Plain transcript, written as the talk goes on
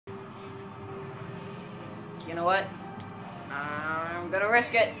You know what? I'm gonna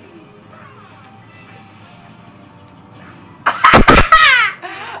risk it.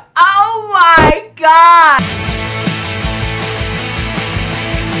 Oh my god!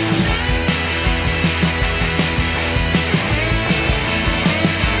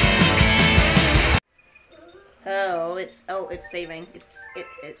 It's saving.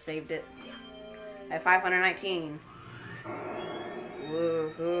 It saved it. At 519.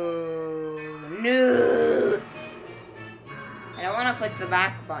 Woohoo! No! I don't want to click the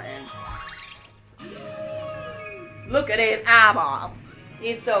back button. Look at his eyeball.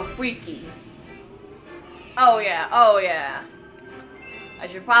 He's so freaky. Oh yeah, oh yeah. I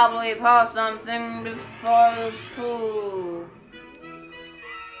should probably pause something before the pool.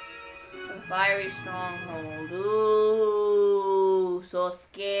 The fiery stronghold. Ooh, so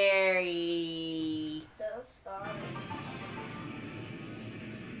scary. So sorry.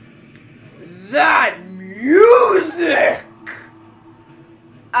 That music!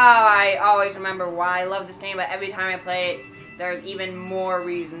 Oh, I always remember why I love this game, but every time I play it, there's even more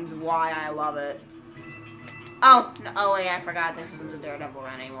reasons why I love it. Oh, no, oh wait, I forgot this isn't a Daredevil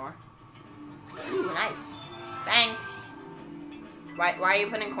run anymore. Ooh, nice. Thanks. Why are you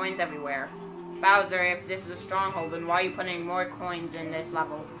putting coins everywhere? Bowser, if this is a stronghold, then why are you putting more coins in this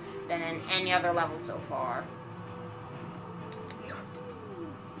level than in any other level so far?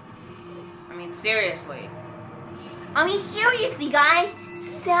 I mean, seriously. I mean, seriously, guys.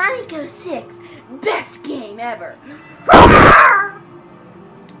 Sonic 06, best game ever.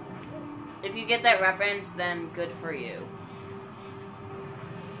 If you get that reference, then good for you.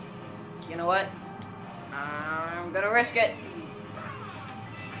 You know what? I'm gonna risk it.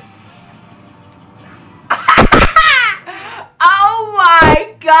 Oh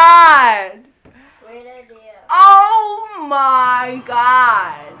my god! Great idea. Oh my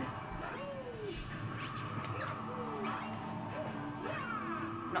god!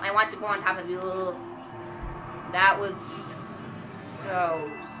 No, I want to go on top of you. That was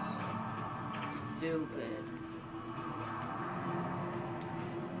so stupid.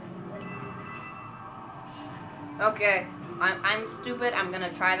 Okay, I'm stupid. I'm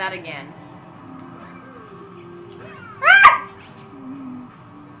gonna try that again. Ah!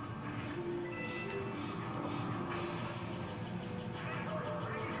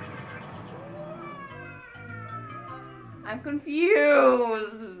 I'm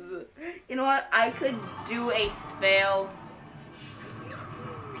confused. You know what? I could do a fail.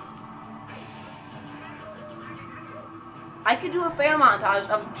 I could do a fail montage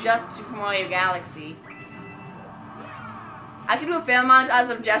of just Super Mario Galaxy. I could do a fail montage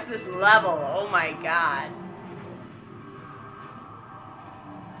of just this level. Oh my god.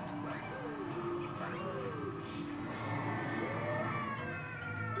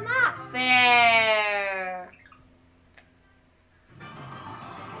 Not fair.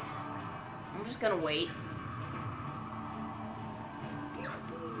 I'm just gonna wait.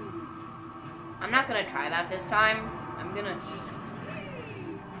 I'm not gonna try that this time. I'm gonna...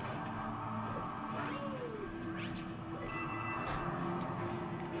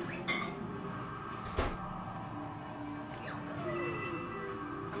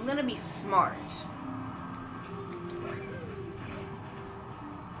 I'm gonna be smart.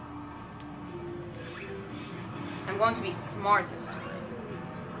 I'm going to be smart this time.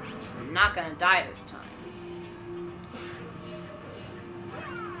 I'm not gonna die this time.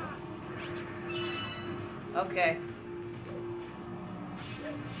 Okay.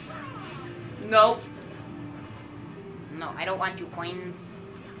 Nope. No, I don't want you coins.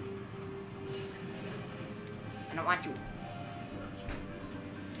 I don't want you.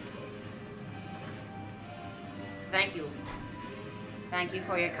 Thank you. Thank you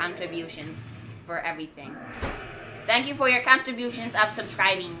for your contributions for everything. Thank you for your contributions of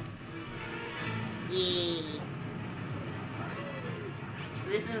subscribing. Yay.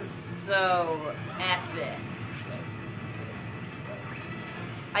 This is so epic.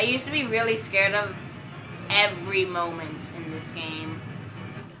 I used to be really scared of every moment in this game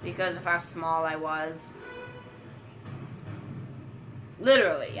because of how small I was.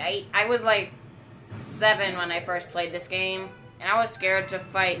 Literally, I was like 7 when I first played this game, and I was scared to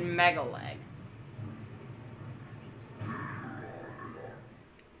fight Megaleg.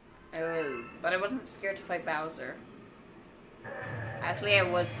 But I wasn't scared to fight Bowser. Actually, I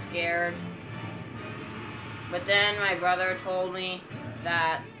was scared. But then my brother told me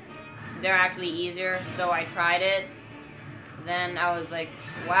that they're actually easier, so I tried it. Then I was like,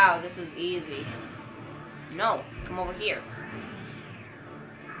 wow, this is easy. No, come over here.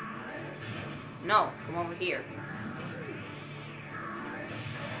 No, come over here.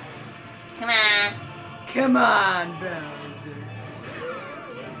 Come on. Come on, Bowser.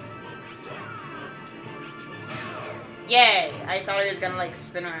 Yay! I thought he was gonna like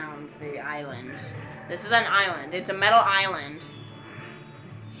spin around the island. This is an island. It's a metal island.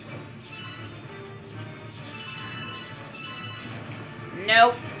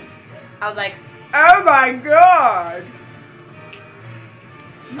 Nope. I was like, oh my god!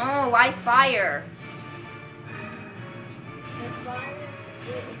 No, why fire?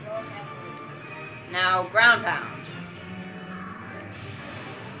 Now, ground pound.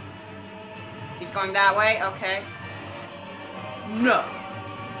 He's going that way? Okay. No.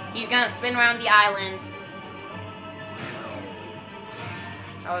 He's gonna spin around the island.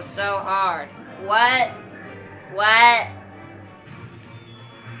 That was so hard. What? What?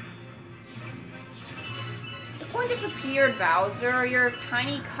 The coin disappeared, Bowser. Your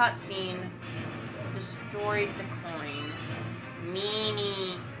tiny cutscene destroyed the coin.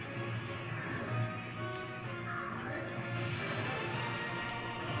 Meanie.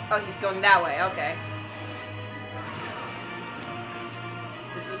 Oh, he's going that way. Okay.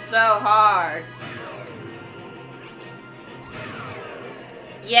 This is so hard.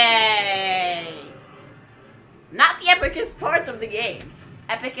 Yay! Not the epicest part of the game.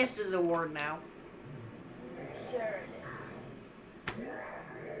 Epicest is a word now. Sure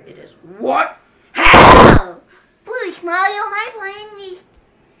It is. What? Hell! Foolish Mario, my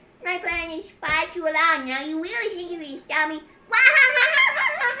plan is far too long now. You really think you can stop me?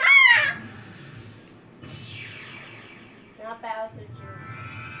 It's not Bowser Jr.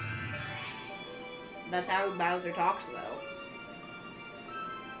 That's how Bowser talks, though.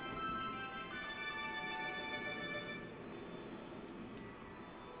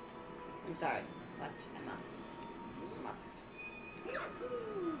 I'm sorry, but I must.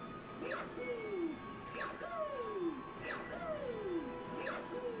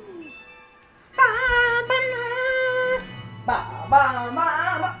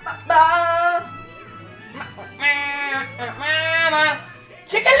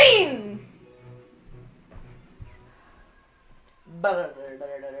 Chickaleen!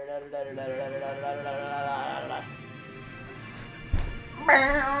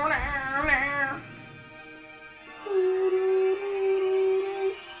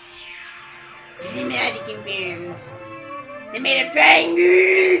 The magic confirmed. They made of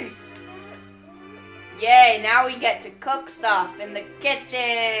triangles! Yay, now we get to cook stuff in the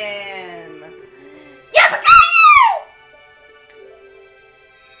kitchen! Yippee!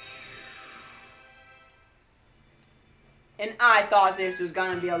 And I thought this was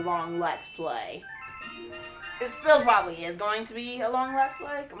gonna be a long Let's Play. It still probably is going to be a long Let's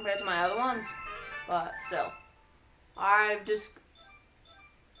Play compared to my other ones. But still. I've just...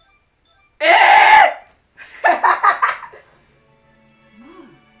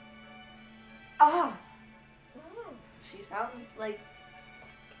 Oh! She sounds like...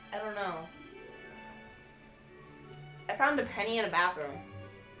 I don't know. I found a penny in a bathroom.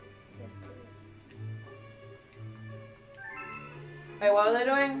 Wait, what are they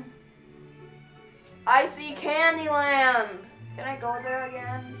doing? I see Candyland! Can I go there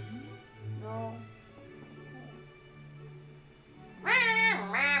again? No.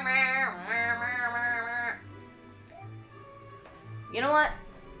 You know what?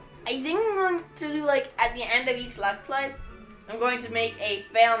 I think I'm going to do, like, at the end of each Let's Play, I'm going to make a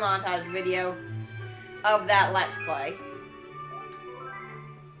fail montage video of that Let's Play.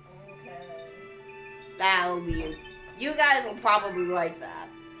 Okay. That'll be you. You guys will probably like that.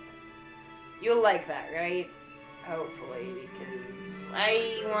 You'll like that, right? Hopefully, because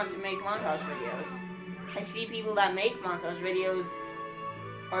I want to make montage videos. I see people that make montage videos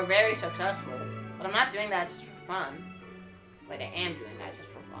are very successful, but I'm not doing that just for fun. Wait, I am doing that just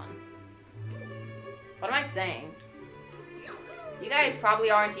for fun. What am I saying? You guys probably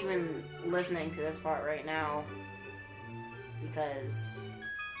aren't even listening to this part right now, because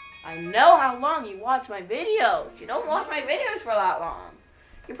I know how long you watch my videos. You don't watch my videos for that long.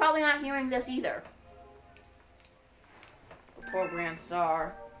 You're probably not hearing this either. Poor Grand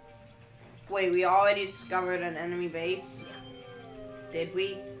Star. Wait, we already discovered an enemy base? Did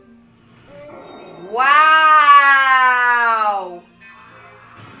we? Wow!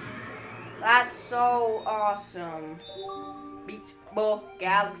 That's so awesome. Beach Ball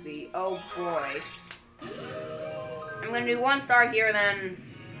Galaxy. Oh boy. I'm gonna do 1 star here, then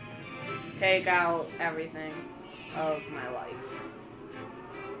take out everything of my life.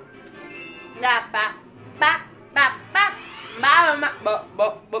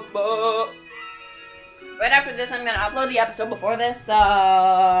 Right after this, I'm gonna upload the episode before this, so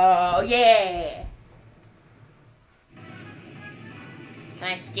yeah. Can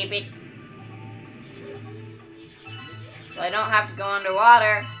I skip it? So I don't have to go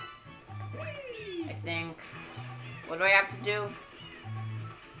underwater. I think. What do I have to do?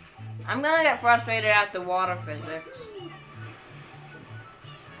 I'm gonna get frustrated at the water physics.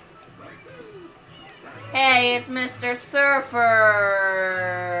 Hey, it's Mr. Surfer!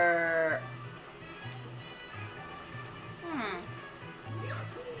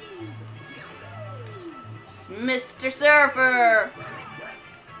 It's Mr. Surfer!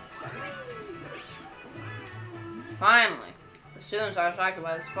 Finally, the students are attracted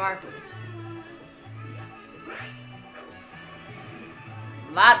by the sparkles.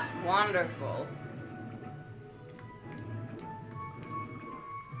 That's wonderful.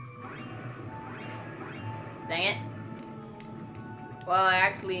 Dang it. Well,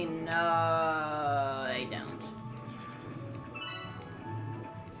 actually, no, I don't.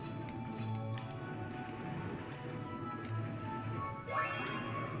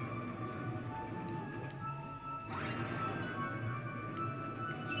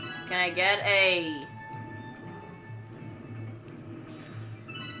 Can I get a...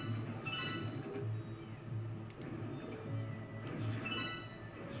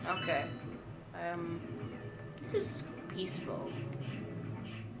 Okay. This is peaceful.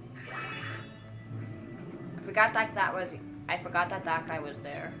 I forgot that that guy was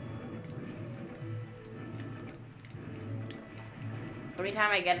there. Every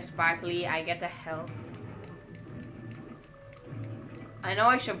time I get a sparkly, I get a health. I know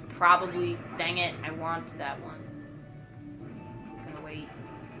I should probably... Dang it, I want that one. I'm gonna wait.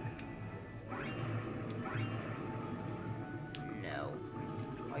 No.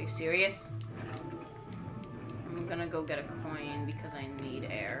 Are you serious? I'm gonna go get a coin because I need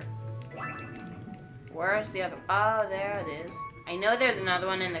air. Where's the other... Oh, there it is. I know there's another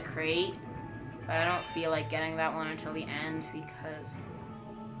one in the crate, but I don't feel like getting that one until the end because...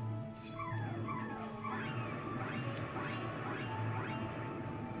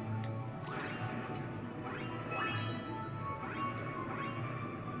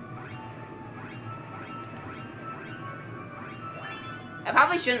 I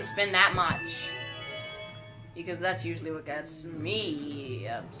probably shouldn't spin that much. Because that's usually what gets me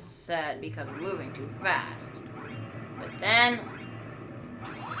upset because I'm moving too fast. But then,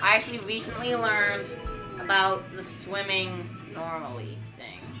 I actually recently learned about the swimming normally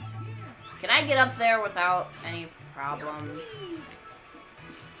thing. Can I get up there without any problems?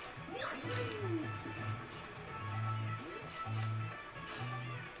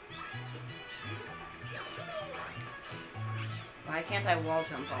 Why can't I wall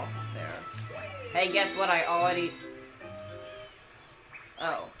jump off there? Hey, guess what? I already...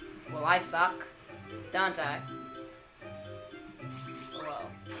 Oh. Well, I suck. Don't I? Oh,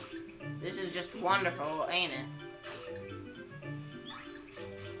 well. This is just wonderful, ain't it?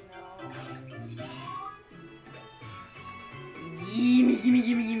 Gimme, gimme,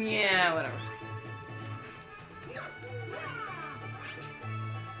 gimme, gimme, yeah, whatever.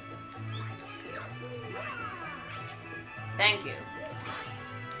 Thank you.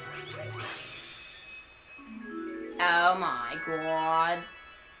 Oh my god.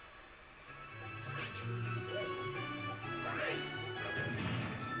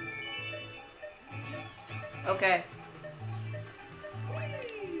 Okay.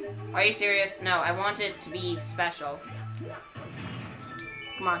 Are you serious? No, I want it to be special.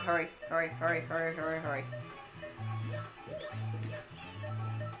 Come on, hurry, hurry, hurry, hurry, hurry, hurry.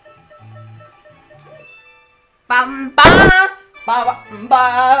 Bum ba ba ba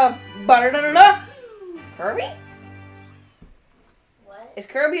ba ba da da da. Kirby? What? Is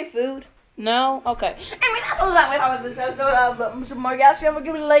Kirby a food? No? Okay. Anyway, that's all that we have in this episode of Mr. Morgassi. I'm gonna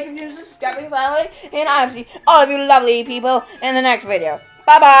give it a like and subscribe to the family. And I'll see all of you lovely people in the next video.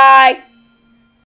 Bye bye!